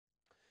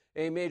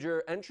A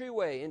major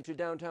entryway into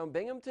downtown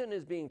Binghamton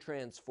is being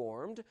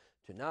transformed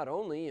to not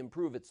only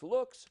improve its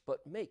looks, but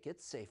make it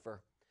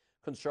safer.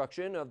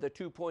 Construction of the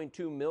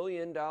 $2.2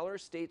 million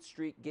State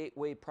Street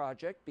Gateway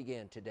project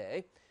began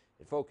today.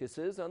 It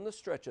focuses on the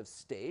stretch of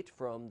State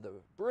from the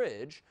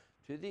bridge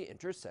to the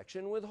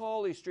intersection with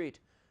Hawley Street.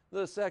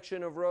 The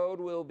section of road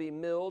will be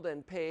milled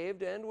and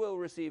paved and will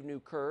receive new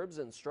curbs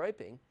and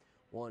striping.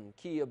 One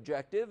key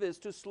objective is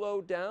to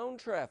slow down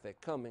traffic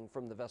coming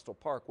from the Vestal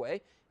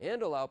Parkway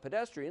and allow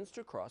pedestrians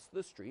to cross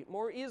the street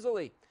more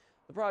easily.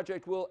 The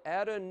project will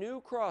add a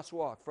new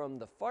crosswalk from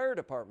the fire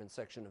department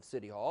section of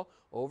City Hall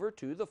over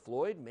to the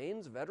Floyd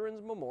Maines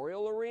Veterans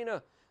Memorial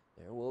Arena.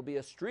 There will be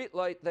a street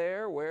light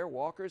there where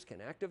walkers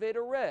can activate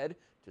a red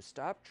to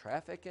stop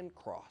traffic and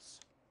cross.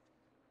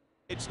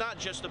 It's not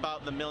just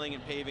about the milling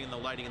and paving and the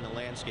lighting and the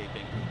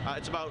landscaping.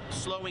 It's about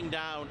slowing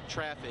down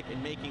traffic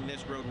and making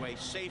this roadway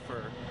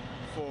safer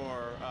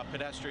for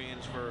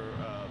pedestrians, for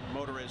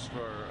motorists,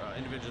 for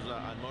individuals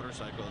on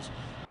motorcycles.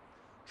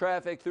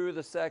 Traffic through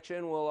the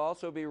section will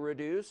also be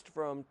reduced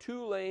from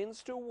 2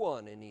 lanes to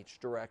 1 in each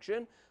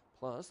direction.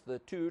 Plus, the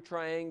 2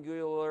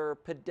 triangular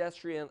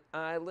pedestrian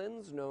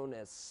islands known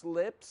as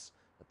slips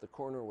at the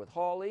corner with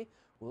Hawley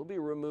will be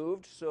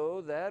removed so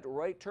that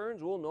right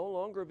turns will no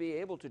longer be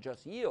able to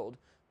just yield,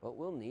 but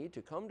will need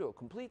to come to a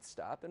complete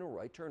stop in a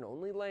right turn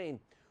only lane.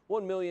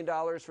 $1 million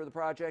for the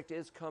project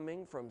is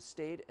coming from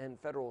state and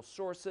federal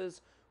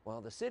sources,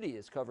 while the city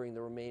is covering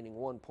the remaining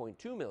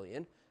 $1.2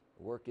 million.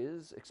 The work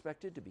is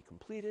expected to be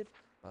completed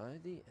by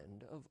the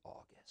end of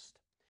August.